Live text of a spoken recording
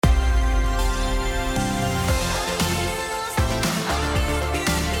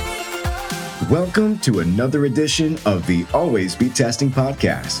Welcome to another edition of the Always Be Testing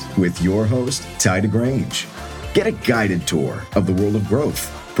podcast with your host, Tye DeGrange. Get a guided tour of the world of growth,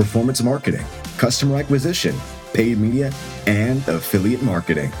 performance marketing, customer acquisition, paid media, and affiliate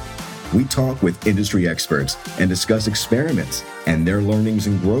marketing. We talk with industry experts and discuss experiments and their learnings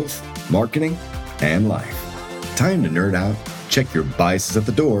in growth, marketing, and life. Time to nerd out, check your biases at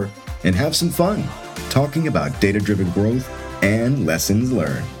the door, and have some fun talking about data-driven growth and lessons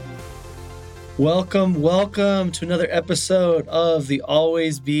learned. Welcome to another episode of the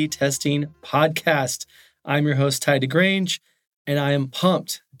Always Be Testing podcast. I'm your host, Tye DeGrange, and I am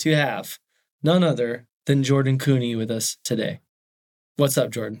pumped to have none other than Jordan Koene with us today. What's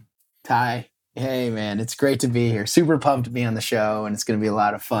up, Jordan? Tye, hey man, it's great to be here. Super pumped to be on the show, and it's going to be a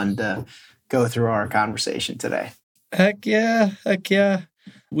lot of fun to go through our conversation today. Heck yeah.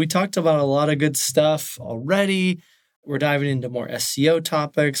 We talked about a lot of good stuff already. We're diving into more SEO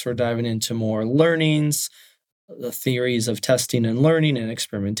topics. We're diving into more learnings, the theories of testing and learning and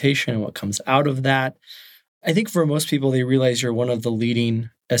experimentation and what comes out of that. I think for most people, they realize you're one of the leading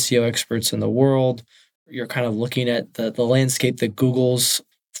SEO experts in the world. You're kind of looking at the landscape that Google's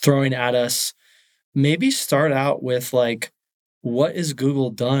throwing at us. Maybe start out with what has Google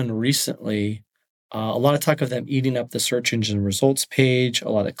done recently? A lot of talk of them eating up the search engine results page, a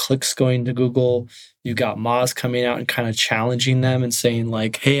lot of clicks going to Google. You got Moz coming out and kind of challenging them and saying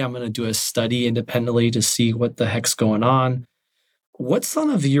hey, I'm going to do a study independently to see what the heck's going on. What's some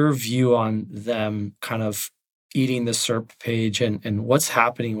of your view on them kind of eating the SERP page and what's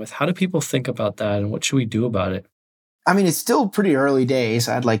happening with how do people think about that and what should we do about it? I mean, it's still pretty early days,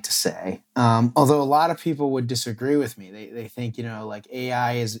 I'd like to say. Although a lot of people would disagree with me. They think,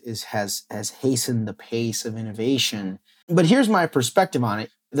 AI has hastened the pace of innovation. But here's my perspective on it.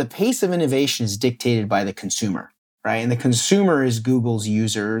 The pace of innovation is dictated by the consumer, right? And the consumer is Google's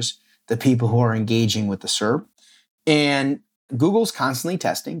users, the people who are engaging with the SERP. And Google's constantly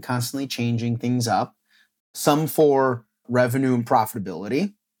testing, constantly changing things up, some for revenue and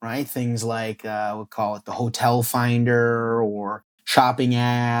profitability, right? Things like we'll call it the hotel finder or shopping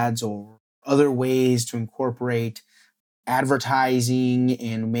ads or other ways to incorporate advertising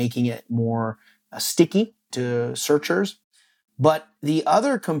and making it more sticky to searchers. But the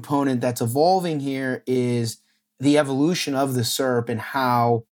other component that's evolving here is the evolution of the SERP and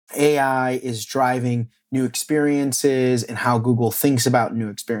how AI is driving new experiences and how Google thinks about new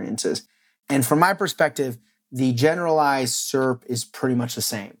experiences. And from my perspective, the generalized SERP is pretty much the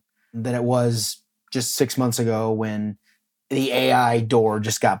same that it was just 6 months ago when the AI door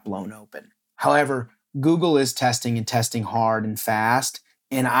just got blown open. However, Google is testing and testing hard and fast,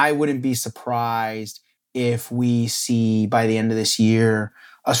 and I wouldn't be surprised if we see by the end of this year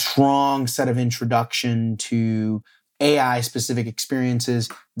a strong set of introduction to AI-specific experiences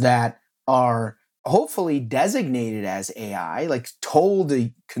that are hopefully designated as AI, told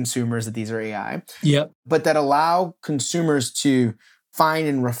the consumers that these are AI, but that allow consumers to find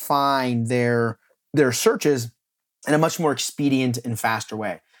and refine their searches in a much more expedient and faster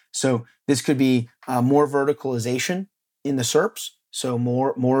way. So this could be more verticalization in the SERPs, so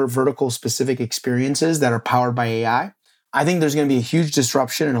more vertical specific experiences that are powered by AI. I think there's going to be a huge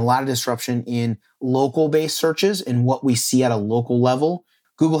disruption and a lot of disruption in local-based searches and what we see at a local level.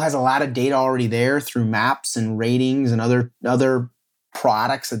 Google has a lot of data already there through maps and ratings and other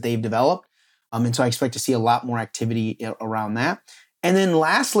products that they've developed. And so I expect to see a lot more activity around that. And then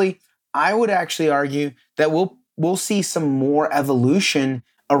lastly, I would actually argue that we'll see some more evolution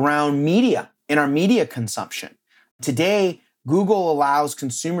around media and our media consumption. Today, Google allows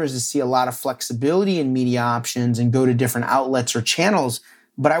consumers to see a lot of flexibility in media options and go to different outlets or channels.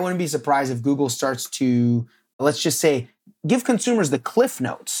 But I wouldn't be surprised if Google starts to, let's just say, give consumers the cliff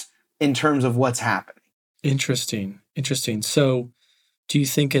notes in terms of what's happening. Interesting. So do you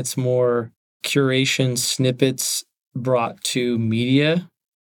think it's more curation snippets brought to media?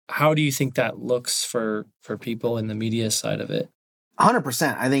 How do you think that looks for people in the media side of it?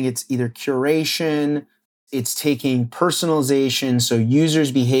 100%. I think it's either curation, it's taking personalization, so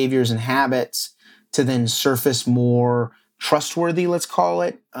users' behaviors and habits to then surface more trustworthy, let's call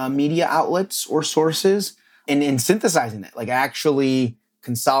it, media outlets or sources, and synthesizing that, actually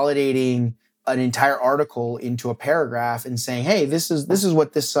consolidating an entire article into a paragraph and saying, hey, this is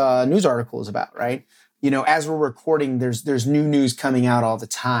what this news article is about, right? As we're recording, there's new news coming out all the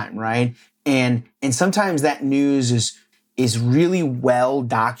time, right? And sometimes that news is really well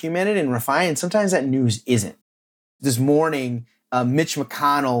documented and refined, and sometimes that news isn't. This morning, Mitch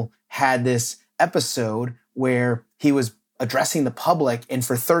McConnell had this episode where he was addressing the public and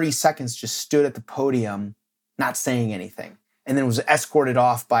for 30 seconds just stood at the podium not saying anything, and then was escorted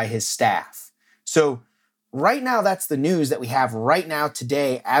off by his staff. So right now, that's the news that we have right now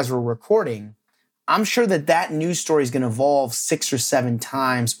today as we're recording. I'm sure that news story is going to evolve 6 or 7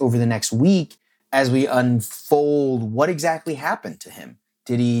 times over the next week as we unfold what exactly happened to him.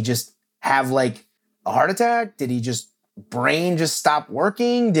 Did he just have like a heart attack? Did he brain just stop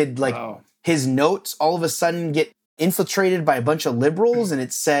working? Did his notes all of a sudden get infiltrated by a bunch of liberals and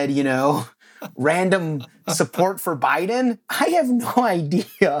it said, random support for Biden? I have no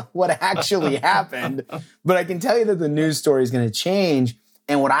idea what actually happened, but I can tell you that the news story is going to change.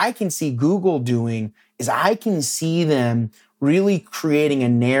 And what I can see Google doing is I can see them really creating a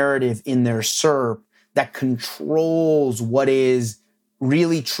narrative in their SERP that controls what is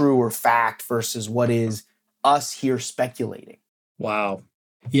really true or fact versus what is us here speculating. Wow.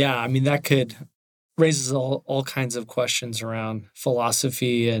 Yeah, I mean, that could raises all kinds of questions around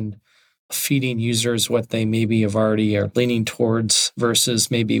philosophy and feeding users what they maybe have already are leaning towards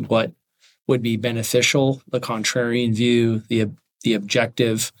versus maybe what would be beneficial, the contrarian view, the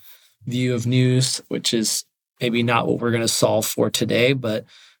objective view of news, which is maybe not what we're going to solve for today, but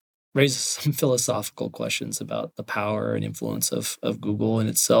raises some philosophical questions about the power and influence of Google in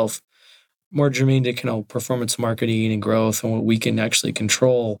itself. More germane to performance marketing and growth and what we can actually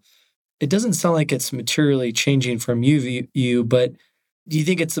control. It doesn't sound like it's materially changing from you, but do you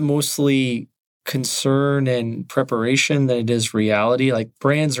think it's mostly concern and preparation than it is reality? Like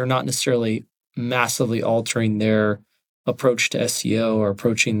brands are not necessarily massively altering their approach to SEO or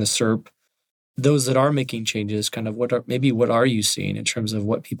approaching the SERP. Those that are making changes, what are you seeing in terms of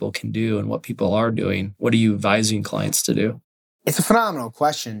what people can do and what people are doing? What are you advising clients to do? It's a phenomenal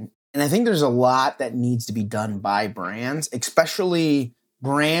question. And I think there's a lot that needs to be done by brands, especially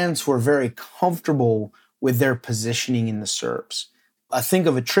brands who are very comfortable with their positioning in the SERPs. I think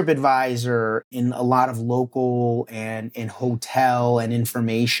of a TripAdvisor in a lot of local and in hotel and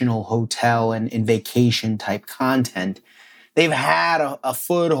informational hotel and vacation type content. They've had a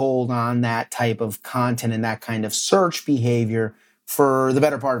foothold on that type of content and that kind of search behavior for the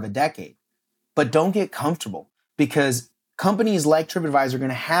better part of a decade. But don't get comfortable, because companies like TripAdvisor are going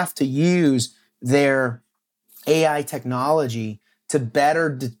to have to use their AI technology to better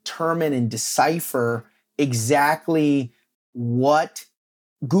determine and decipher exactly what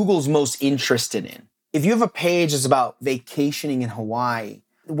Google's most interested in. If you have a page that's about vacationing in Hawaii,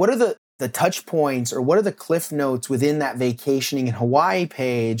 what are the touch points or what are the cliff notes within that vacationing in Hawaii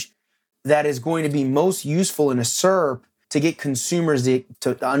page that is going to be most useful in a SERP to get consumers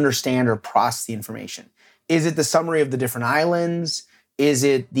to understand or process the information? Is it the summary of the different islands? Is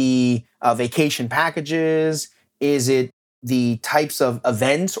it the vacation packages? Is it the types of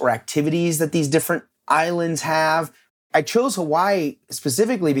events or activities that these different islands have? I chose Hawaii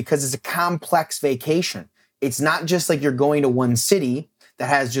specifically because it's a complex vacation. It's not just like you're going to one city that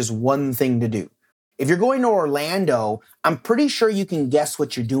has just one thing to do. If you're going to Orlando, I'm pretty sure you can guess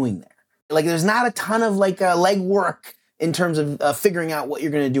what you're doing there. Like there's not a ton of legwork in terms of figuring out what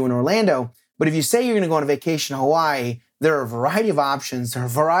you're going to do in Orlando. But if you say you're going to go on a vacation in Hawaii, there are a variety of options. There are a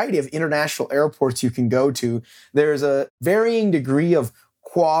variety of international airports you can go to. There's a varying degree of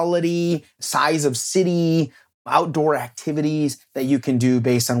quality, size of city, outdoor activities that you can do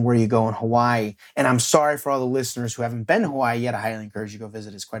based on where you go in Hawaii. And I'm sorry for all the listeners who haven't been to Hawaii yet. I highly encourage you to go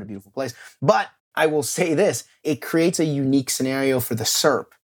visit. It's quite a beautiful place. But I will say this, it creates a unique scenario for the SERP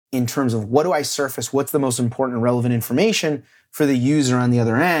in terms of what do I surface? What's the most important and relevant information for the user on the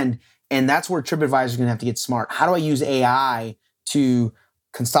other end? And that's where TripAdvisor is going to have to get smart. How do I use AI to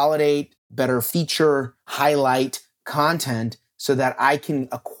consolidate, better feature, highlight content so that I can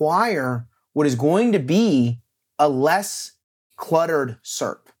acquire what is going to be a less cluttered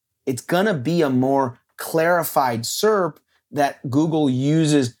SERP? It's going to be a more clarified SERP that Google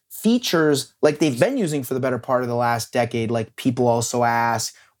uses features like they've been using for the better part of the last decade, like people also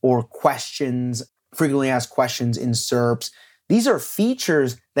ask or questions, frequently asked questions in SERPs. These are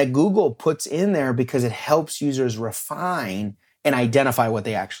features that Google puts in there because it helps users refine and identify what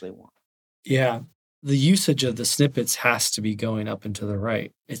they actually want. Yeah. The usage of the snippets has to be going up and to the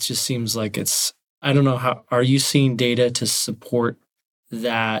right. It just seems like I don't know are you seeing data to support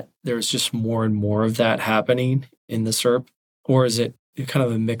that there's just more and more of that happening in the SERP? Or is it kind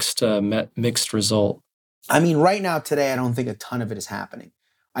of a mixed result? I mean, right now, today, I don't think a ton of it is happening.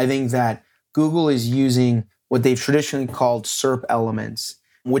 I think that Google is using what they've traditionally called SERP elements,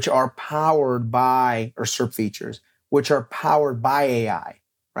 which are powered by, or SERP features, which are powered by AI,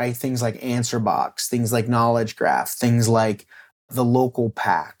 right? Things like Answer Box, things like Knowledge Graph, things like the local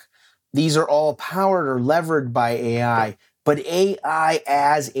pack. These are all powered or levered by AI, but AI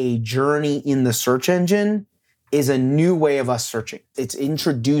as a journey in the search engine is a new way of us searching. It's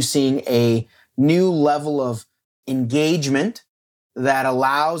introducing a new level of engagement that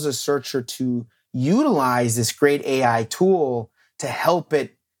allows a searcher to utilize this great AI tool to help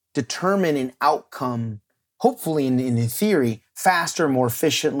it determine an outcome, hopefully in theory, faster, more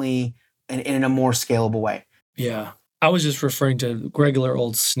efficiently, and in a more scalable way. Yeah. I was just referring to regular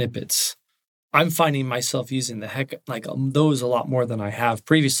old snippets. I'm finding myself using the heck like those a lot more than I have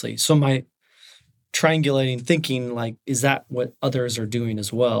previously. So my triangulating thinking, like, is that what others are doing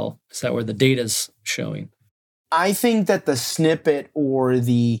as well? Is that where the data's showing? I think that the snippet or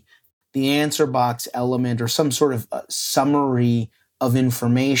the answer box element or some sort of summary of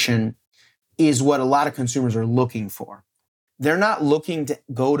information is what a lot of consumers are looking for. They're not looking to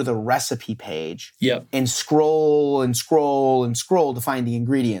go to the recipe page and scroll and scroll and scroll to find the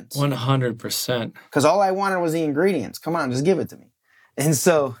ingredients. 100%. Because all I wanted was the ingredients. Come on, just give it to me. And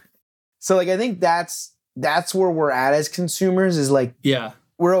so like I think that's where we're at as consumers is like,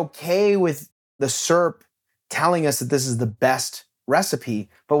 we're okay with the SERP telling us that this is the best recipe,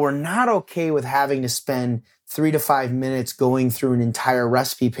 but we're not okay with having to spend 3 to 5 minutes going through an entire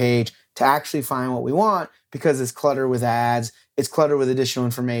recipe page to actually find what we want, because it's cluttered with ads, it's cluttered with additional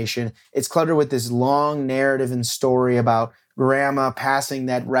information, it's cluttered with this long narrative and story about grandma passing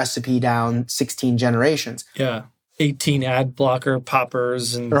that recipe down 16 generations. Yeah. 18 ad blocker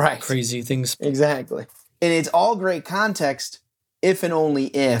poppers and crazy things. Exactly. And it's all great context if and only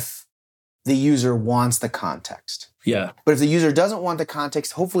if the user wants the context. Yeah. But if the user doesn't want the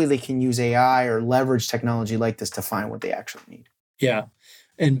context, hopefully they can use AI or leverage technology like this to find what they actually need. Yeah.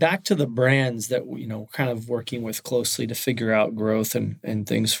 And back to the brands that, kind of working with closely to figure out growth and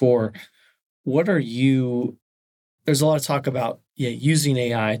things for, what are you, there's a lot of talk about using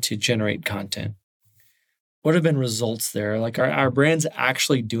AI to generate content. What have been results there? Like, are brands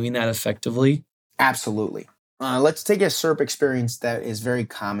actually doing that effectively? Absolutely. Let's take a SERP experience that is very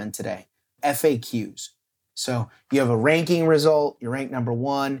common today. FAQs. So you have a ranking result, you rank number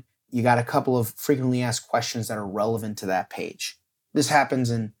 1, you got a couple of frequently asked questions that are relevant to that page. This happens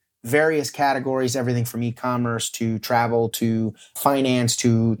in various categories, everything from e-commerce to travel to finance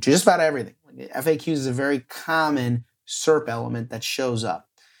to just about everything. FAQs is a very common SERP element that shows up.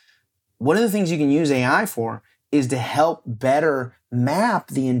 One of the things you can use AI for is to help better map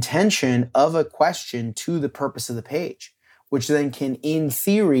the intention of a question to the purpose of the page, which then can, in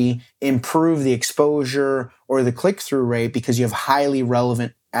theory, improve the exposure or the click-through rate because you have highly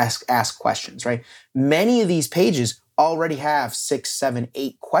relevant asked questions, right? Many of these pages already have 6, 7,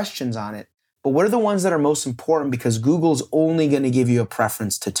 8 questions on it, but what are the ones that are most important because Google's only going to give you a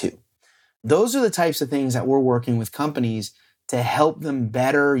preference to 2? Those are the types of things that we're working with companies to help them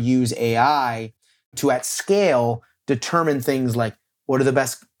better use AI to, at scale, determine things like what are the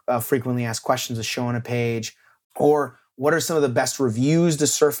best frequently asked questions to show on a page, or what are some of the best reviews to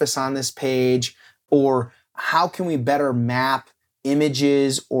surface on this page, or how can we better map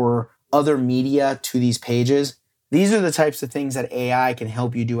images or other media to these pages. These are the types of things that AI can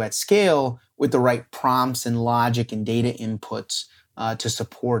help you do at scale with the right prompts and logic and data inputs to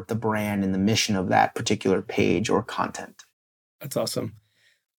support the brand and the mission of that particular page or content. That's awesome.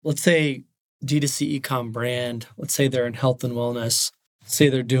 Let's say D2C e-com brand, let's say they're in health and wellness, say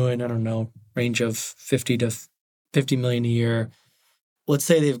they're doing, range of 50 to 50 million a year. Let's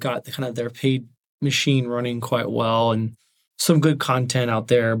say they've got kind of their paid machine running quite well and some good content out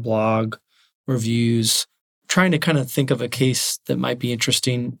there, blog, reviews, trying to kind of think of a case that might be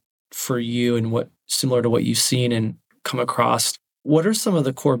interesting for you and what similar to what you've seen and come across. What are some of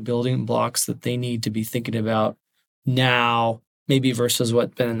the core building blocks that they need to be thinking about now, maybe versus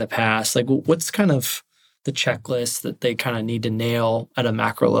what's been in the past? Like, what's kind of the checklist that they kind of need to nail at a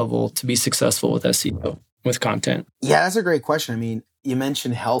macro level to be successful with SEO, with content? Yeah, that's a great question. I mean, you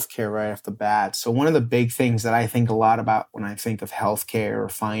mentioned healthcare right off the bat. So one of the big things that I think a lot about when I think of healthcare or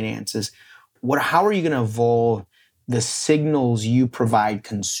finance is how are you going to evolve the signals you provide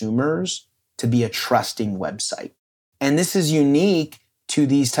consumers to be a trusting website? And this is unique to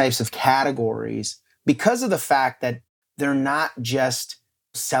these types of categories because of the fact that they're not just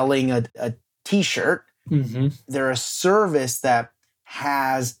selling a t-shirt. Mm-hmm. They're a service that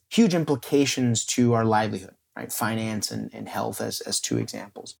has huge implications to our livelihood, right? Finance and health as 2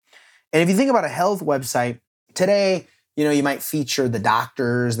 examples. And if you think about a health website today, you might feature the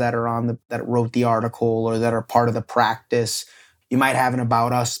doctors that are that wrote the article or that are part of the practice. You might have an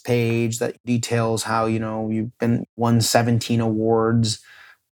About Us page that details how, you've won 17 awards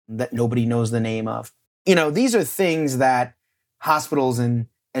that nobody knows the name of. These are things that hospitals and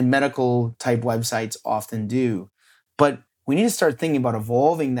medical type websites often do. But we need to start thinking about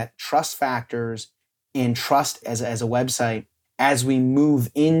evolving that trust factors and trust as a website as we move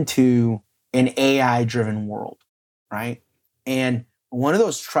into an AI-driven world, right? And one of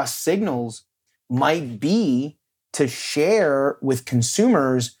those trust signals might be to share with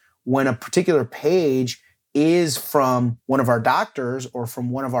consumers when a particular page is from one of our doctors or from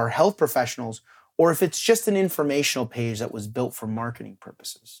one of our health professionals, or if it's just an informational page that was built for marketing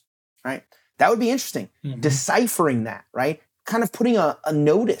purposes, right? That would be interesting. Deciphering that, right? Kind of putting a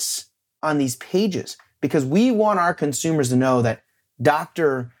notice on these pages, because we want our consumers to know that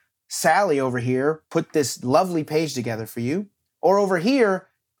Dr. Sally over here put this lovely page together for you, or over here,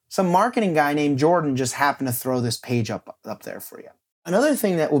 some marketing guy named Jordan just happened to throw this page up there for you. Another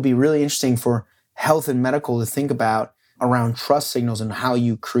thing that will be really interesting for health and medical to think about around trust signals and how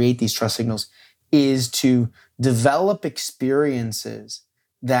you create these trust signals is to develop experiences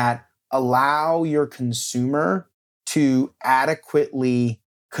that allow your consumer to adequately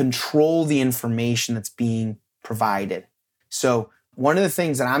control the information that's being provided. So one of the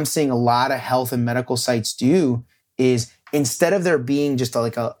things that I'm seeing a lot of health and medical sites do is, instead of there being just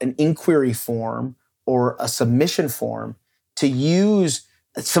an inquiry form or a submission form, to use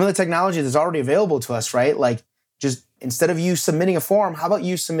some of the technology that's already available to us, right? Like, just instead of you submitting a form, how about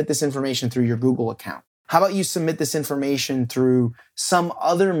you submit this information through your Google account? How about you submit this information through some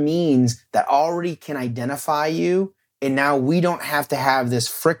other means that already can identify you? And now we don't have to have this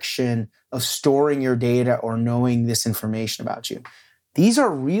friction of storing your data or knowing this information about you. These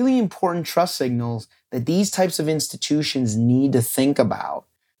are really important trust signals that these types of institutions need to think about,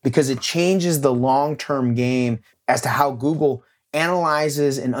 because it changes the long-term game as to how Google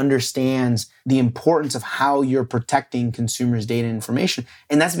analyzes and understands the importance of how you're protecting consumers' data and information.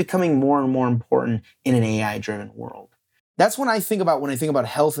 And that's becoming more and more important in an AI-driven world. That's when I think about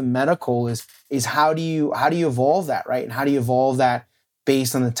health and medical is how do you evolve that, right? And how do you evolve that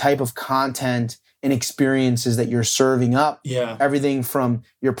based on the type of content and experiences that you're serving up? Yeah. Everything from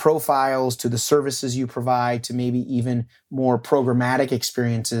your profiles to the services you provide to maybe even more programmatic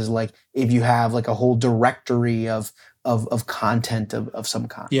experiences, like if you have like a whole directory of content of some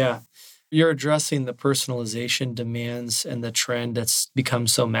kind. Yeah. You're addressing the personalization demands and the trend that's become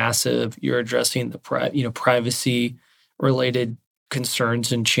so massive. You're addressing the privacy related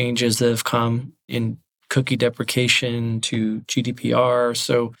concerns and changes that have come in cookie deprecation to GDPR.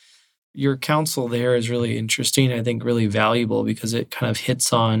 So your counsel there is really interesting. I think really valuable, because it kind of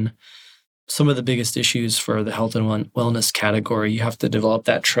hits on some of the biggest issues for the health and wellness category. You have to develop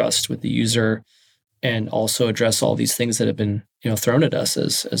that trust with the user and also address all these things that have been, thrown at us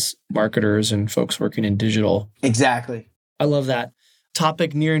as marketers and folks working in digital. Exactly. I love that.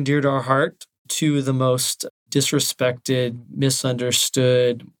 Topic near and dear to our heart. Two of the most disrespected,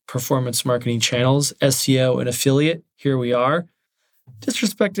 misunderstood performance marketing channels, SEO and affiliate. Here we are.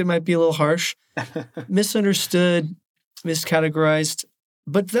 Disrespected might be a little harsh. Misunderstood, miscategorized,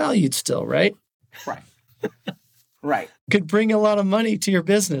 but valued still, right? Right. Right. Could bring a lot of money to your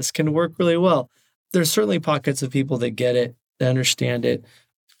business, can work really well. There's certainly pockets of people that get it, that understand it.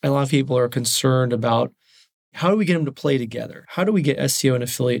 A lot of people are concerned about, how do we get them to play together? How do we get SEO and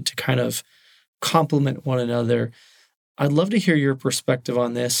affiliate to kind of complement one another? I'd love to hear your perspective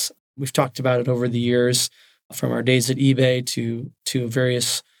on this. We've talked about it over the years, from our days at eBay to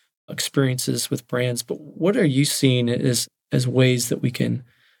various experiences with brands. But what are you seeing as ways that we can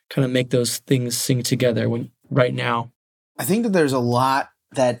kind of make those things sing together right now? I think that there's a lot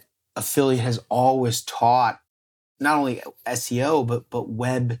that affiliate has always taught, not only SEO, but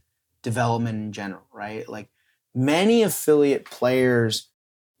web development in general, right? Like, many affiliate players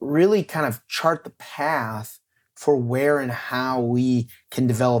really kind of chart the path for where and how we can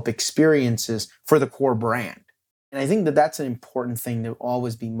develop experiences for the core brand. And I think that that's an important thing to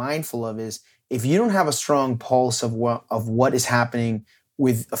always be mindful of, is if you don't have a strong pulse of what is happening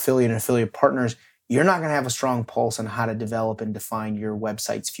with affiliate and affiliate partners, you're not going to have a strong pulse on how to develop and define your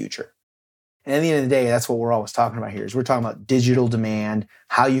website's future. And at the end of the day, that's what we're always talking about here, is we're talking about digital demand,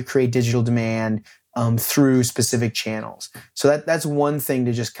 how you create digital demand through specific channels. So that's one thing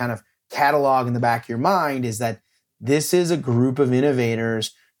to just kind of catalog in the back of your mind, is that this is a group of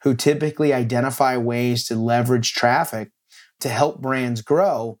innovators who typically identify ways to leverage traffic to help brands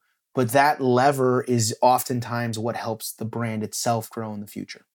grow, but that lever is oftentimes what helps the brand itself grow in the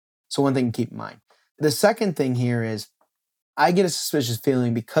future. So one thing to keep in mind. The second thing here is, I get a suspicious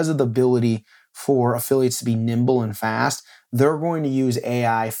feeling, because of the ability for affiliates to be nimble and fast, they're going to use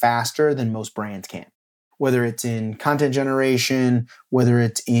AI faster than most brands can. Whether it's in content generation, whether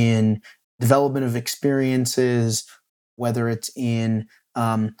it's in development of experiences, whether it's in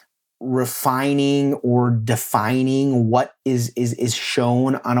refining or defining what is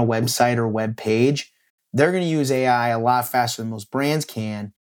shown on a website or web page, they're going to use AI a lot faster than most brands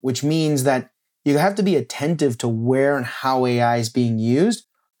can. which means that you have to be attentive to where and how AI is being used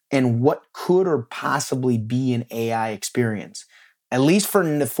and what could or possibly be an AI experience. At least for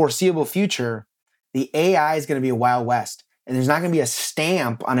the foreseeable future, the AI is going to be a Wild West. And there's not going to be a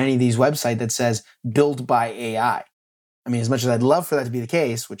stamp on any of these websites that says built by AI. I mean, as much as I'd love for that to be the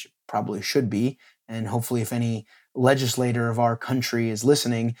case, which it probably should be, and hopefully if any legislator of our country is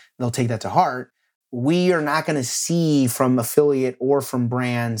listening, they'll take that to heart. We are not going to see from affiliate or from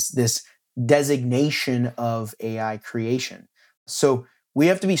brands this designation of AI creation. So we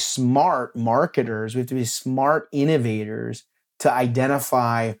have to be smart marketers. We have to be smart innovators to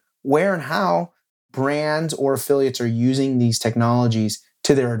identify where and how brands or affiliates are using these technologies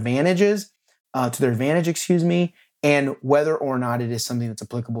to their advantage, and whether or not it is something that's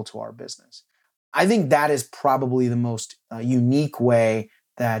applicable to our business. I think that is probably the most unique way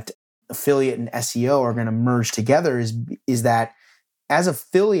that affiliate and SEO are going to merge together is that as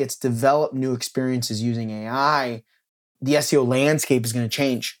affiliates develop new experiences using AI, the SEO landscape is going to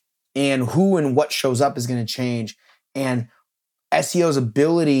change, and who and what shows up is going to change. And SEO's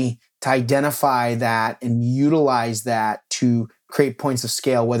ability to identify that and utilize that to create points of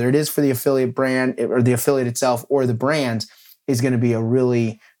scale, whether it is for the affiliate brand or the affiliate itself or the brands, is going to be a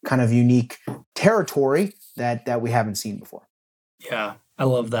really kind of unique territory that we haven't seen before. Yeah, I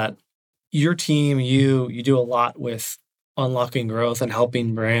love that. Your team, you do a lot with unlocking growth and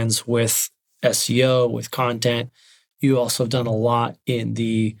helping brands with SEO, with content. You also have done a lot in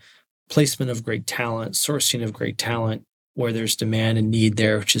the placement of great talent, sourcing of great talent, where there's demand and need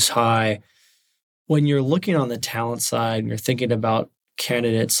there, which is high. When you're looking on the talent side and you're thinking about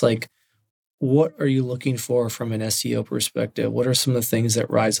candidates, like what are you looking for from an SEO perspective? What are some of the things that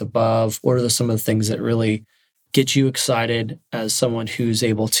rise above? What are some of the things that really get you excited as someone who's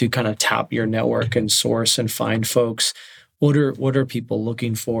able to kind of tap your network and source and find folks? What are people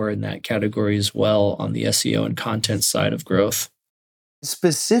looking for in that category as well on the SEO and content side of growth?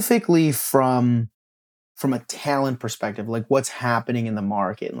 Specifically from a talent perspective, like what's happening in the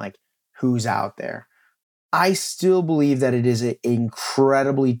market and like who's out there. I still believe that it is an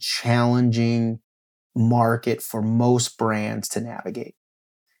incredibly challenging market for most brands to navigate.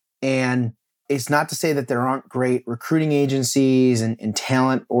 And it's not to say that there aren't great recruiting agencies and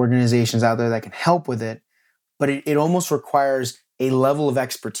talent organizations out there that can help with it, but it almost requires a level of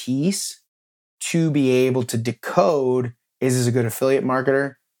expertise to be able to decode, is this a good affiliate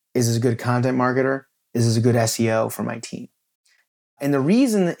marketer? Is this a good content marketer? Is this a good SEO for my team? And the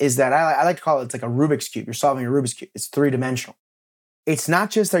reason is that I like to call it's like a Rubik's Cube. You're solving a Rubik's Cube. It's three-dimensional. It's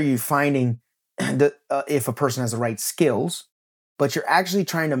not just are you finding if a person has the right skills, but you're actually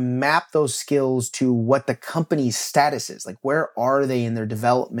trying to map those skills to what the company's status is. Like, where are they in their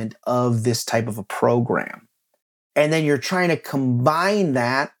development of this type of a program? And then you're trying to combine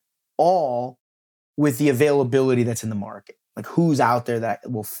that all with the availability that's in the market. Like, who's out there that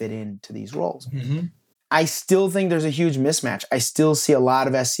will fit into these roles? Mm-hmm. I still think there's a huge mismatch. I still see a lot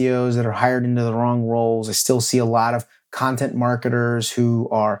of SEOs that are hired into the wrong roles. I still see a lot of content marketers who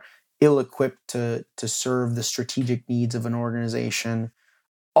are ill-equipped to serve the strategic needs of an organization.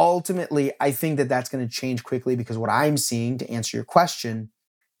 Ultimately, I think that that's going to change quickly because what I'm seeing, to answer your question,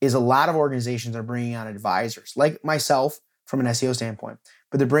 is a lot of organizations are bringing on advisors, like myself from an SEO standpoint,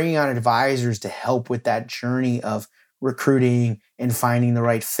 but they're bringing on advisors to help with that journey of recruiting and finding the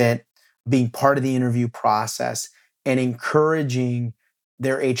right fit, being part of the interview process, and encouraging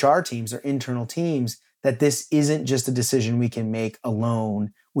their HR teams, their internal teams, that this isn't just a decision we can make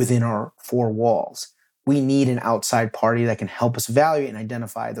alone within our four walls. We need an outside party that can help us evaluate and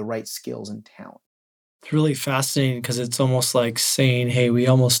identify the right skills and talent. It's really fascinating because it's almost like saying, hey, we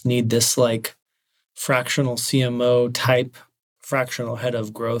almost need this like fractional CMO type, fractional head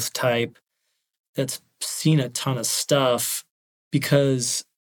of growth type that's seen a ton of stuff, because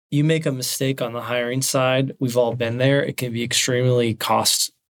you make a mistake on the hiring side. We've all been there. It can be extremely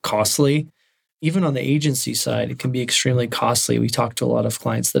costly. Even on the agency side, it can be extremely costly. We talk to a lot of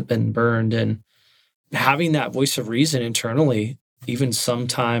clients that have been burned, and having that voice of reason internally, even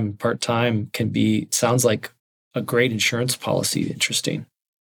sometime part-time, sounds like a great insurance policy. Interesting.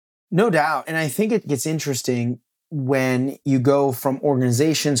 No doubt. And I think it gets interesting when you go from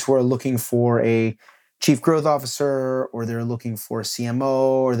organizations who are looking for a chief growth officer, or they're looking for a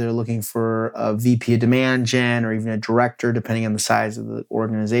CMO, or they're looking for a VP of demand gen, or even a director, depending on the size of the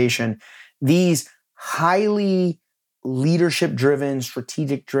organization. These highly leadership-driven,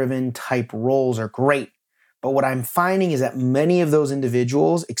 strategic-driven type roles are great. But what I'm finding is that many of those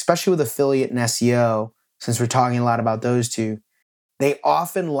individuals, especially with affiliate and SEO, since we're talking a lot about those two, they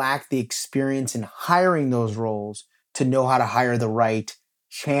often lack the experience in hiring those roles to know how to hire the right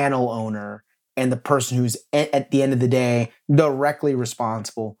channel owner and the person who's at the end of the day directly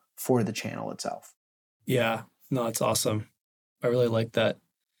responsible for the channel itself. Yeah, no, it's awesome. I really like that.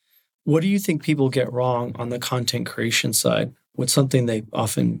 What do you think people get wrong on the content creation side? What's something they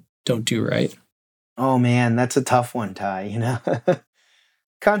often don't do right? Oh man, that's a tough one, Tye.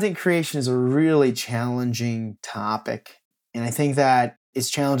 Content creation is a really challenging topic. And I think that it's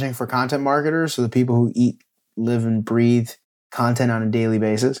challenging for content marketers, so the people who eat, live, and breathe content on a daily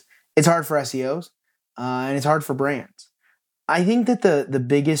basis. It's hard for SEOs, and it's hard for brands. I think that the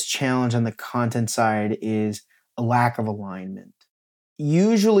biggest challenge on the content side is a lack of alignment.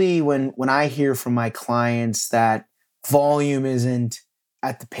 Usually when I hear from my clients that volume isn't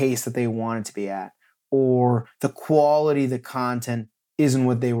at the pace that they want it to be at, or the quality of the content isn't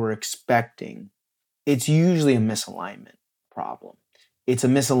what they were expecting, it's usually a misalignment problem. It's a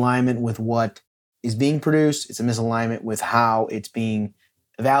misalignment with what is being produced. It's a misalignment with how it's being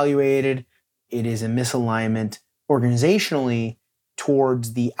evaluated. It is a misalignment organizationally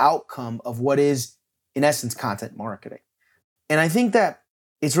towards the outcome of what is, in essence, content marketing. And I think that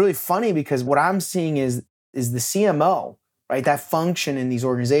it's really funny because what I'm seeing is the CMO, right? That function in these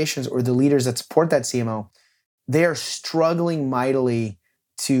organizations, or the leaders that support that CMO, they are struggling mightily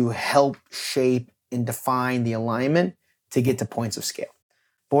to help shape and define the alignment to get to points of scale.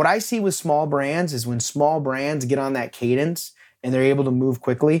 But what I see with small brands is when small brands get on that cadence and they're able to move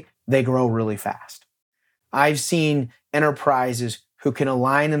quickly, they grow really fast. I've seen enterprises who can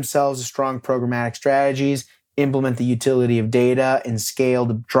align themselves to strong programmatic strategies, implement the utility of data, and scale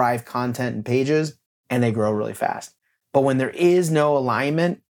to drive content and pages, and they grow really fast. But when there is no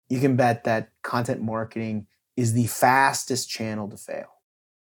alignment, you can bet that content marketing is the fastest channel to fail.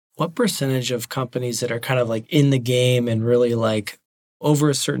 What percentage of companies that are kind of like in the game and really like over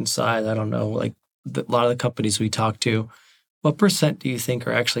a certain size, I don't know, like a lot of the companies we talk to, what percent do you think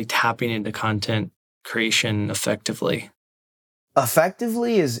are actually tapping into content creation effectively?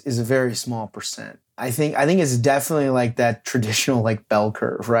 Effectively is a very small percent. I think it's definitely like that traditional like bell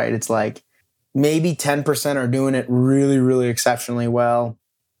curve, right? It's like maybe 10% are doing it really, really exceptionally well.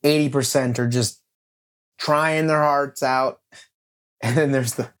 80% are just trying their hearts out. And then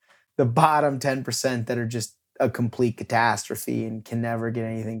there's the bottom 10% that are just a complete catastrophe and can never get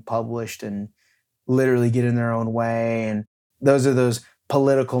anything published and literally get in their own way. And those are those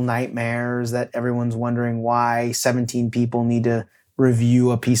political nightmares that everyone's wondering why 17 people need to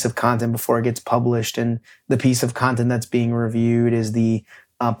review a piece of content before it gets published. And the piece of content that's being reviewed is the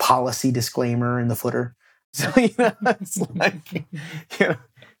policy disclaimer in the footer. So, it's like,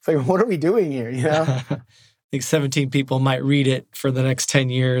 it's like, what are we doing here? I think 17 people might read it for the next 10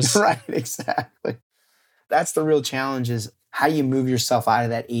 years. Right, exactly. That's the real challenge, is how you move yourself out of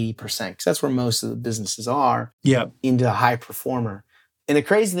that 80%, because that's where most of the businesses are, into a high performer. And the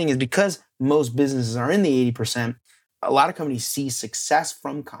crazy thing is, because most businesses are in the 80%, a lot of companies see success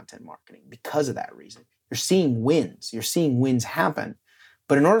from content marketing because of that reason. You're seeing wins. You're seeing wins happen.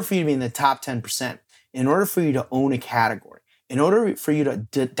 But in order for you to be in the top 10%, in order for you to own a category, in order for you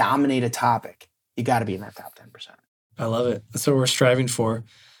to dominate a topic, you got to be in that top 10%. I love it. That's what we're striving for.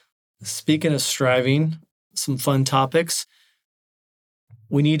 Speaking of striving, some fun topics.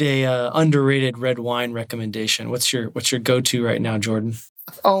 We need a underrated red wine recommendation. What's your go-to right now, Jordan?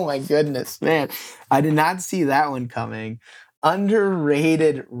 Oh my goodness, man. I did not see that one coming.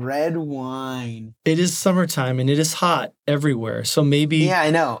 Underrated red wine. It is summertime and it is hot everywhere. So maybe, I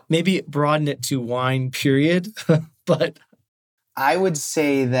know. Maybe broaden it to wine, period. But I would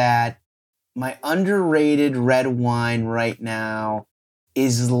say that my underrated red wine right now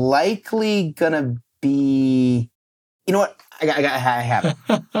is likely gonna be, you know what? I have it.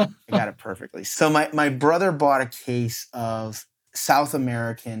 I got it perfectly. So my brother bought a case of South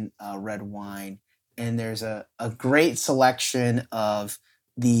American red wine, and there's a great selection of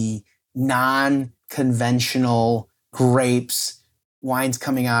the non-conventional grapes, wines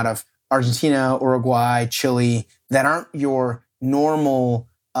coming out of Argentina, Uruguay, Chile, that aren't your normal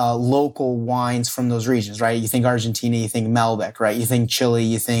local wines from those regions, right? You think Argentina, you think Malbec, right? You think Chile,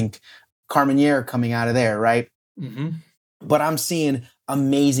 you think Carmenere coming out of there, right? Mm-hmm. But I'm seeing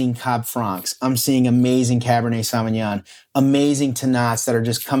amazing Cab Francs. I'm seeing amazing Cabernet Sauvignon, amazing Tannats that are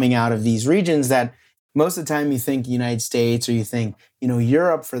just coming out of these regions that most of the time you think United States or you think,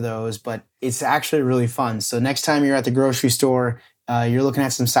 Europe for those, but it's actually really fun. So next time you're at the grocery store, you're looking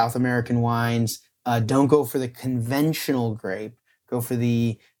at some South American wines, don't go for the conventional grape. Go for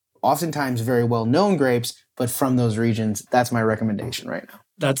the oftentimes very well-known grapes, but from those regions. That's my recommendation right now.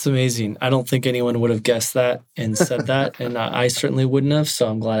 That's amazing. I don't think anyone would have guessed that and said that, and I certainly wouldn't have, so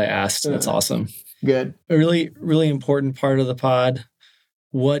I'm glad I asked. That's awesome. Good. A really, really important part of the pod,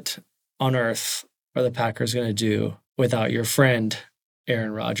 What on earth are the Packers going to do without your friend,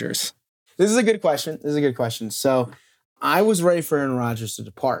 Aaron Rodgers? This is a good question. So I was ready for Aaron Rodgers to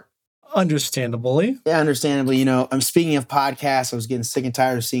depart. Understandably. Yeah, understandably. I'm speaking of podcasts. I was getting sick and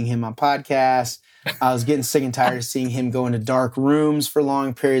tired of seeing him on podcasts. I was getting sick and tired of seeing him go into dark rooms for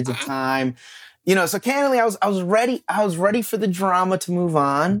long periods of time. So candidly, I was ready. I was ready for the drama to move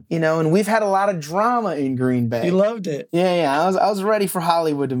on. And we've had a lot of drama in Green Bay. You loved it. Yeah. I was ready for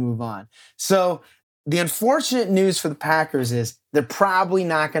Hollywood to move on. So the unfortunate news for the Packers is they're probably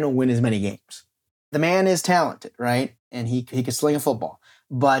not going to win as many games. The man is talented, right? And he could sling a football.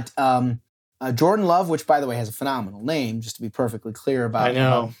 But Jordan Love, which by the way has a phenomenal name, just to be perfectly clear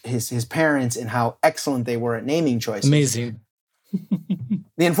about his parents and how excellent they were at naming choices. Amazing.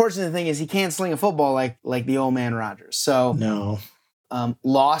 The unfortunate thing is he can't sling a football like the old man Rodgers. So no.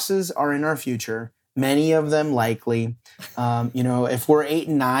 Losses are in our future. Many of them likely. If we're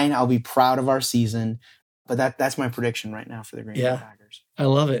 8-9, I'll be proud of our season. But that's my prediction right now for the Green Bay Packers. I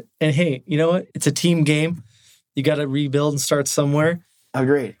love it. And hey, you know what? It's a team game. You got to rebuild and start somewhere.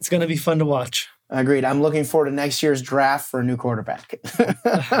 Agreed. It's going to be fun to watch. Agreed. I'm looking forward to next year's draft for a new quarterback.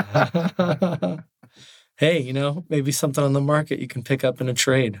 Hey, maybe something on the market you can pick up in a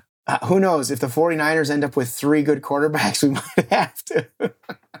trade. Who knows? If the 49ers end up with 3 good quarterbacks, we might have to.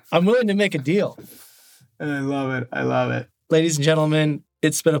 I'm willing to make a deal. I love it. Ladies and gentlemen,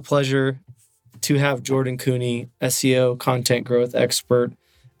 it's been a pleasure to have Jordan Koene, SEO content growth expert,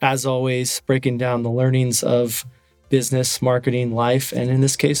 as always, breaking down the learnings of business, marketing, life, and in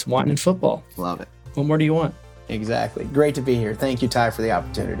this case, wanting in football. Love it. What more do you want? Exactly. Great to be here. Thank you, Tye, for the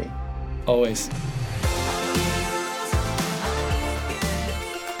opportunity. Always.